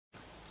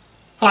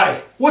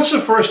Hi, what's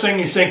the first thing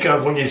you think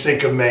of when you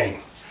think of Maine?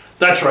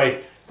 That's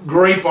right,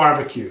 great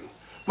barbecue.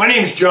 My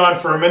name's John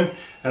Furman,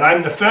 and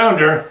I'm the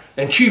founder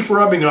and chief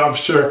rubbing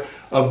officer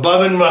of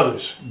Bub &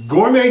 Mother's,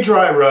 gourmet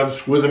dry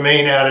rubs with a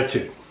Maine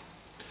attitude.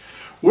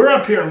 We're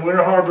up here in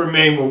Winter Harbor,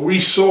 Maine, where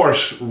we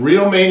source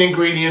real Maine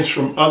ingredients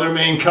from other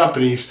Maine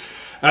companies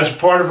as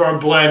part of our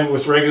blend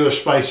with regular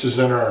spices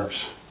and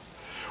herbs.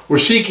 We're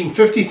seeking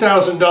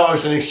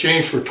 $50,000 in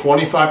exchange for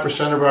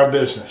 25% of our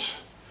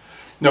business.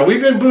 Now,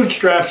 we've been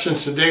bootstrapped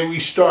since the day we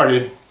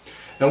started,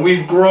 and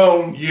we've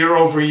grown year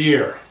over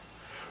year.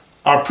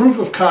 Our proof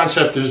of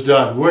concept is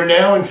done. We're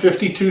now in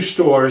 52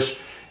 stores,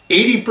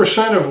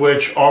 80% of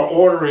which are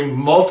ordering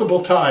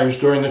multiple times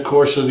during the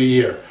course of the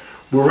year.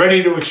 We're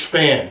ready to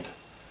expand.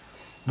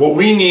 What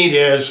we need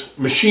is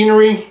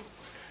machinery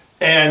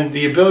and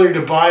the ability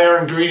to buy our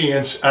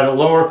ingredients at a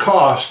lower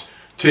cost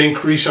to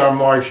increase our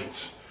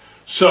margins.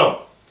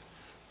 So,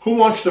 who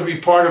wants to be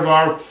part of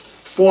our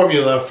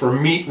formula for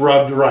meat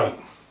rubbed right?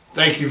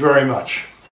 Thank you very much.